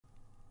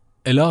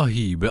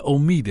الهی به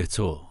امید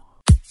تو.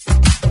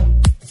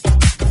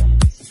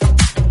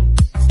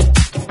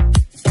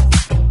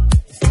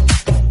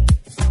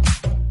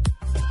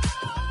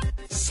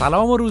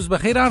 سلام و روز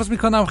بخیر عرض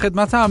میکنم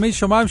خدمت همه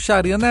شما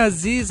همشهریان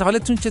عزیز.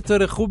 حالتون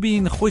چطوره؟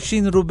 خوبین؟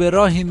 خوشین؟ رو به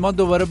راهین؟ ما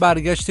دوباره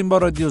برگشتیم با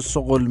رادیو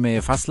سقلمه.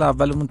 فصل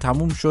اولمون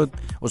تموم شد.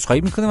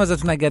 عذرخواهی میکنیم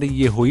ازتون اگر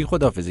یهویی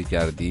خداحافظی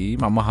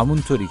کردیم، اما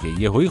همونطوری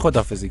که یهویی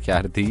خداحافظی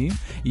کردیم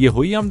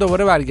یهویی هم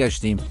دوباره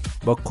برگشتیم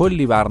با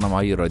کلی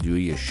برنامه‌های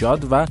رادیویی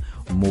شاد و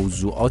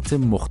موضوعات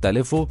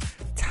مختلف و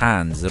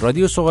طنز.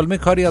 رادیو سقلمه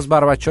کاری از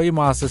بچه‌های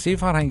مؤسسه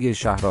فرهنگی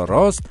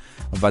شهرآراست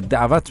و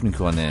دعوت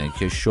میکنه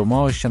که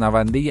شما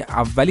شنونده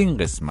اولین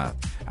قسمت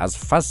از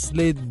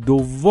فصل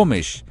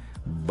دومش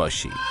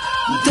باشید.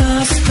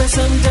 دست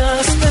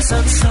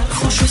بزن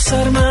سرخوش و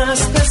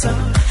سرمست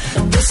بزن،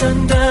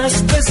 بزن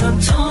دست بزن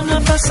تا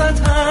نفست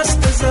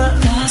هست بزن،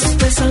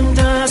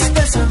 دست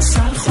بزن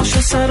سرخوش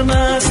و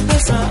سرمست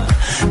بزن،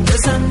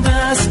 بزن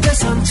دست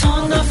بزن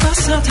تا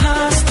نفست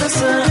هست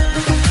بزن.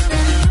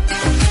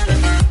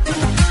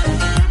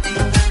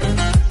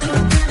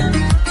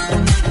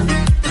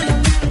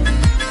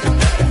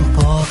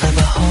 باغ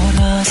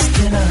بهار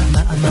است دلم،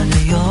 مأمن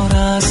یار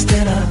است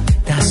دلم،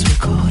 دست به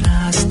کار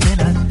است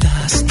دلم،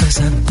 دست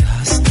بزن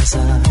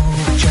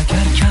موج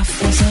اگر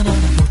کف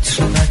بزنم،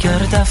 مطرب اگر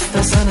دف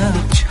بزنم،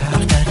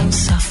 چرا در این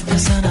صف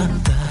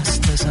بزنم،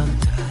 دست بزن.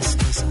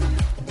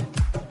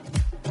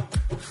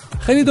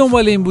 خیلی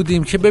دنبال این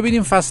بودیم که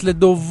ببینیم فصل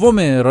دوم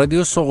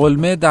رادیو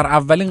سقلمه در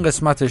اولین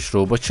قسمتش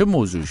رو با چه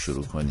موضوع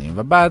شروع کنیم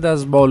و بعد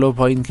از بالا و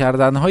پایین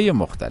کردنهای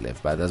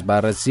مختلف، بعد از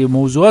بررسی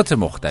موضوعات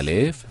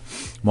مختلف،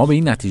 ما به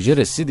این نتیجه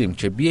رسیدیم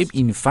که بیاییم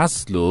این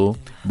فصل رو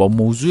با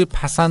موضوع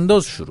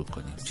پسنداز شروع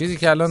کنیم. چیزی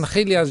که الان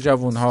خیلی از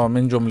جوانها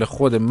من جمله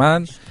خود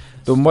من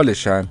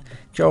دنبالشن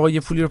که آقا یه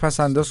پولی رو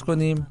پسنداز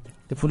کنیم،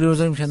 یه پولی رو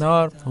بذاریم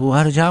کنار، حقوق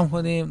رو جمع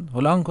کنیم،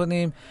 فلان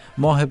کنیم،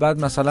 ماه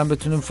بعد مثلا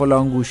بتونیم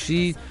فلان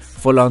گوشی،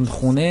 فلان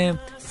خونه،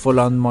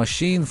 فلان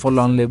ماشین،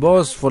 فلان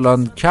لباس،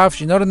 فلان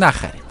کفش اینا رو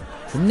نخریم.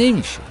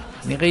 نمیشه.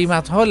 این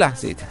قیمت ها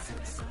لحظه تفکر.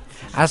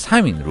 از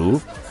همین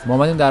رو ما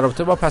اومدیم در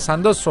رابطه با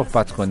پسنداز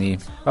صحبت کنیم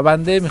و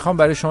بنده میخوام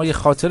برای شما یه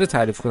خاطره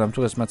تعریف کنم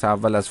تو قسمت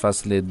اول از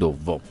فصل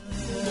دوم.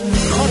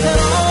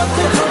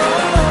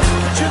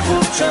 چه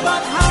خوب چه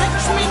بد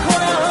حک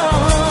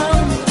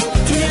میکنم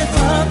توی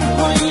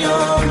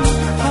تنهاییم،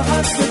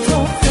 فقط به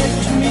تو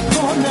فکر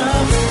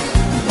میکنم،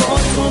 با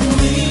تو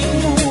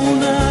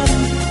میمونم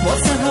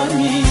واسه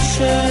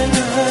همیشه.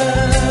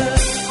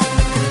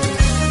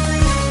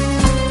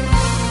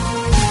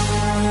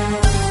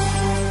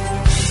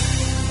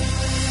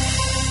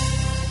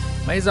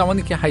 من یه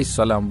زمانی که 8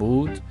 سالم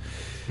بود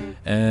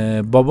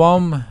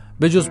بابام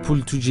به جز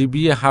پول تو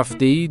جیبی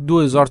هفته‌ای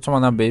 2000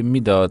 تومانم بهم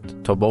میداد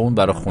تا با اون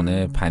برای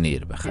خونه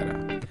پنیر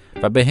بخرم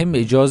و به هم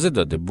اجازه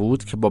داده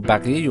بود که با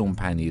بقیه اون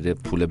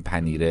پول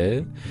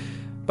پنیره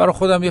برای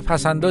خودم یه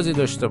پسندازی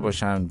داشته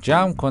باشم،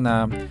 جمع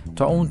کنم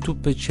تا اون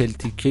توپ 40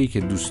 تیکه‌ای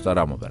که دوست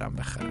دارم رو برم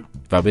بخرم.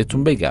 و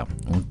بهتون بگم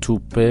اون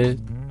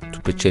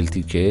توپ 40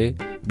 تیکه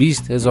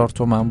 20,000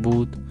 تومان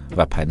بود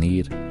و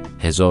پنیر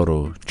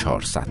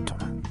 1400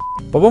 تومان.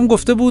 بابام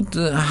گفته بود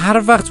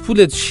هر وقت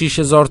پولت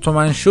 6000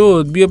 تومان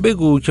شد بیا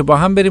بگو که با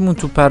هم بریم اون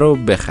توپ رو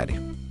بخریم.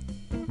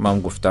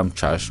 من گفتم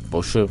چشم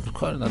باشه،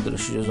 کار نداره،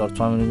 6000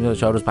 تومان میاد،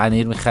 4 روز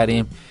پنیر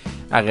میخریم،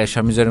 بقیه‌اش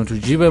هم میذاریم تو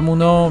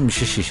جیبمون و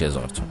میشه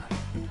 6000 تومان.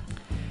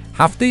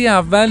 هفته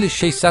اول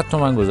 600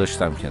 تومان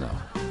گذاشتم کنار.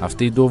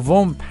 هفته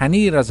دوم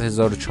پنیر از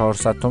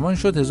 1400 تومان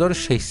شد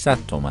 1600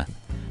 تومان.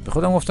 به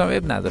خودم گفتم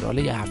اب نداره،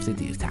 حالا یه هفته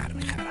دیرتر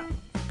میخرم.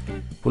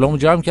 پولامو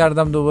جمع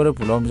کردم، دوباره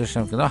پولامو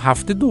میذاشتم کنار.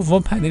 هفته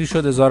دوم پنیر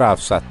شد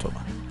 1700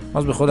 تومان.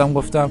 باز به خودم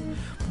گفتم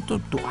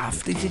دو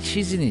هفته که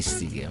چیزی نیست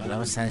دیگه، حالا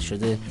مثلا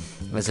شده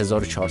از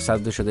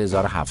 1400 شده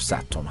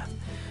 1700 تومان.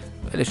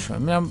 ولش کن،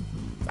 میرم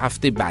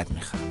هفته بعد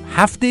میخرم.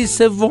 هفته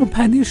سوم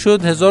پنیر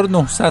شد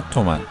 1900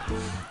 تومان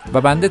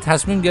و بنده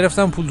تصمیم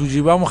گرفتم پول تو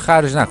جیبمو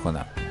خرج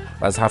نکنم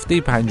و از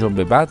هفته پنجم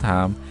به بعد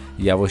هم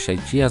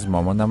یواشکی از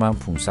مامانم هم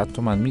 500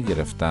 تومان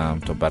میگرفتم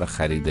تا برای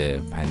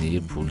خرید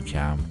پنیر پول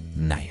کم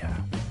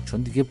نیارم،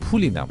 چون دیگه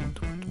پولی نموند.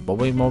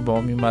 بابای ما با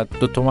ما میومد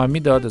 2 تومان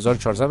میداد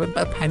 1400،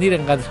 بعد پنیر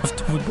انقدر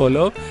رفته بود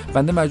بالا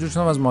بنده مجبور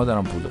شدم از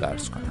مادرم پول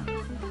قرض کنم.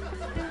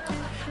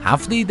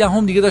 هفته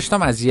دهم دیگه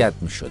داشتم اذیت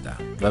میشدم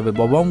و به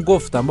بابام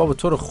گفتم بابا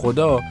تو رو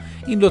خدا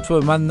این لطفو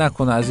به من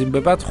نکنه، از این به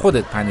بعد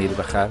خودت پنیر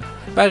بخر،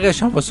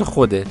 بقیه‌اش هم واسه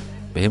خودت.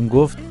 بهم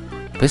گفت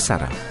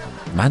پسرم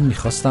من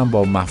میخواستم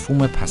با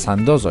مفهوم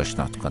پسنداز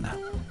آشنات کنم،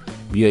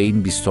 بیا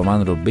این 20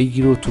 تومن رو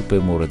بگیر و توپ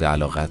مورد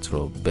علاقت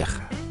رو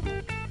بخر.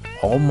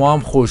 آقا ما هم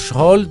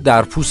خوشحال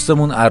در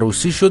پوستمون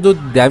عروسی شد و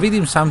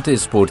دویدیم سمت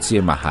اسپورتی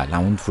محل،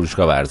 همون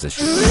فروشگاه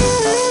ورزشی.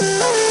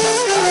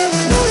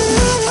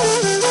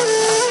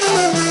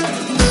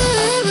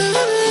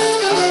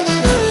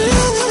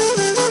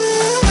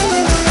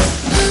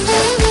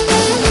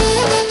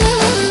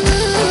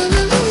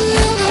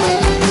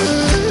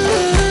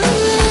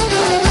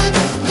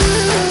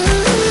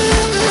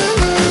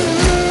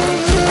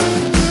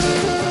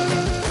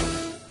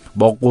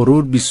 با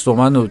غرور 20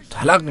 تومن و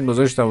تلق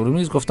گذاشتم رو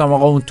میز، گفتم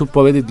آقا اون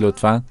توپو بدید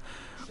لطفاً.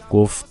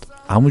 گفت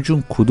عمو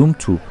جون کدوم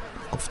توپ؟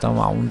 گفتم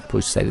اون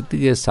پشت سری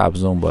دیگه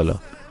سبز اون بالا.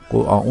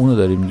 گفت اونو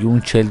داری میگی؟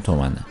 اون 40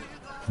 تومنه.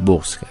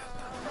 بغض کرد.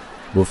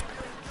 گفت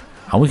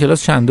عمو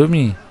کلاس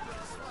چندمی؟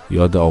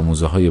 یاد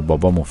آموزه های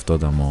بابام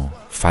افتادم و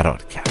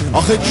فرار کردم.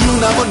 آخه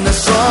جونمو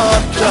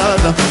نثار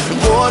کردم،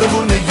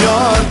 قربون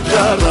یار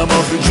کردم.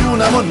 آخه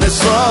جونمو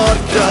نثار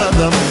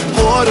کردم،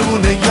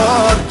 قربون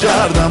یار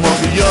کردم.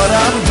 آخه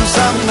یارم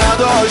دوستم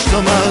نداشت و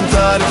من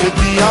ترک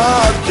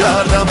دیار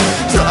کردم،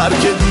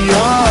 ترک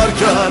دیار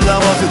کردم.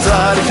 آخه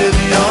ترک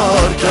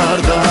دیار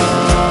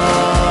کردم.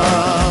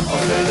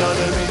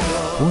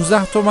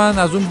 15 تومن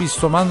از اون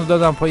 20 تومن رو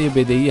دادم پای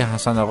بدهی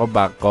حسن آقا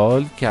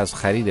بقال که از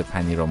خرید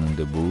پنیر را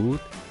مونده بود.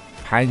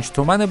 5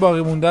 تومن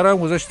باقی مونده رو هم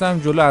گذاشتم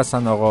جلو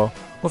حسن آقا.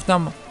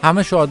 گفتم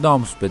همه شو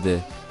آدامس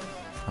بده.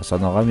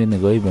 حسن آقا یه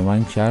نگاهی به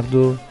من کرد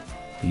و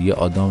یه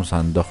آدامس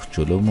انداخت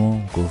جلوم و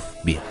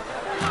گفت بیا.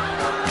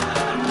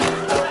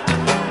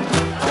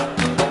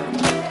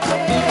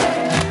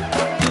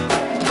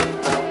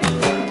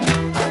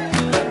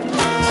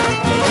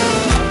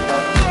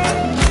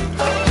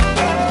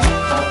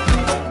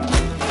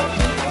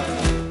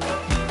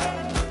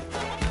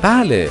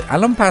 بله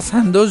الان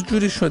پسنداز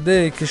جوری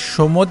شده که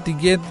شما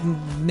دیگه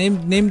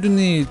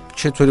نمیدونی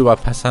چطوری باید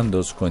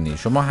پسنداز کنی.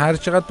 شما هر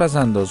چقدر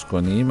پسنداز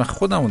کنی، من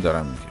خودمو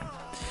دارم میگم،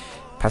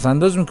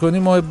 پسنداز میکنی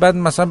ما بعد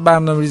مثلا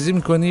برنامه‌ریزی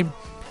میکنی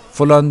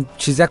فلان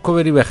چیزک رو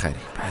بری بخری،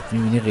 بعد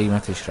میبینی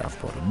قیمتش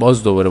رفت بالا،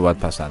 باز دوباره باید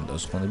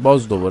پسنداز کنی،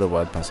 باز دوباره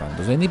باید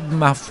پسنداز. یعنی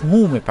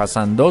مفهوم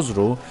پسنداز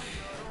رو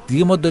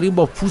دیگه ما داریم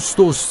با پوست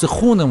و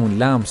استخونمون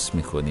لمس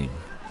میکنیم.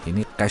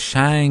 یعنی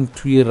قشنگ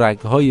توی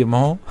رگهای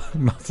ما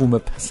مفهوم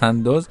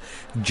پسنداز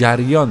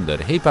جریان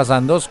داره. هی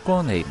پسنداز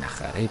کن هی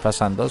نخر، هی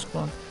پسنداز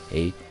کن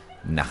هی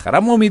نخر.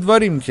 اما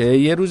امیدواریم که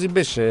یه روزی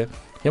بشه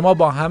که ما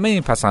با همه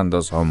این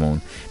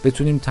پسندازهامون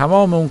بتونیم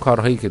تمام اون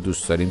کارهایی که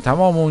دوست داریم،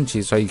 تمام اون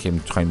چیزهایی که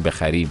میخوایم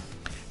بخریم،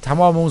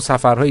 تمام اون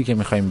سفرهایی که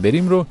میخوایم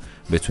بریم رو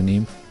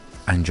بتونیم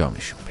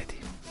انجامشون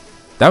بدیم.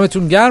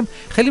 دمتون گرم.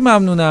 خیلی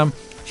ممنونم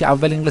که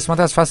اولین قسمت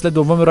از فصل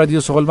دوم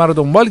رادیو سقلمه رو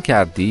دنبال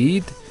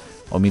کردید.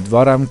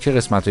 امیدوارم که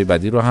قسمت‌های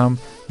بعدی رو هم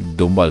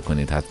دنبال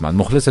کنید حتما.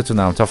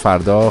 مخلصتونم. تا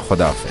فردا.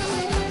 خداحافظ.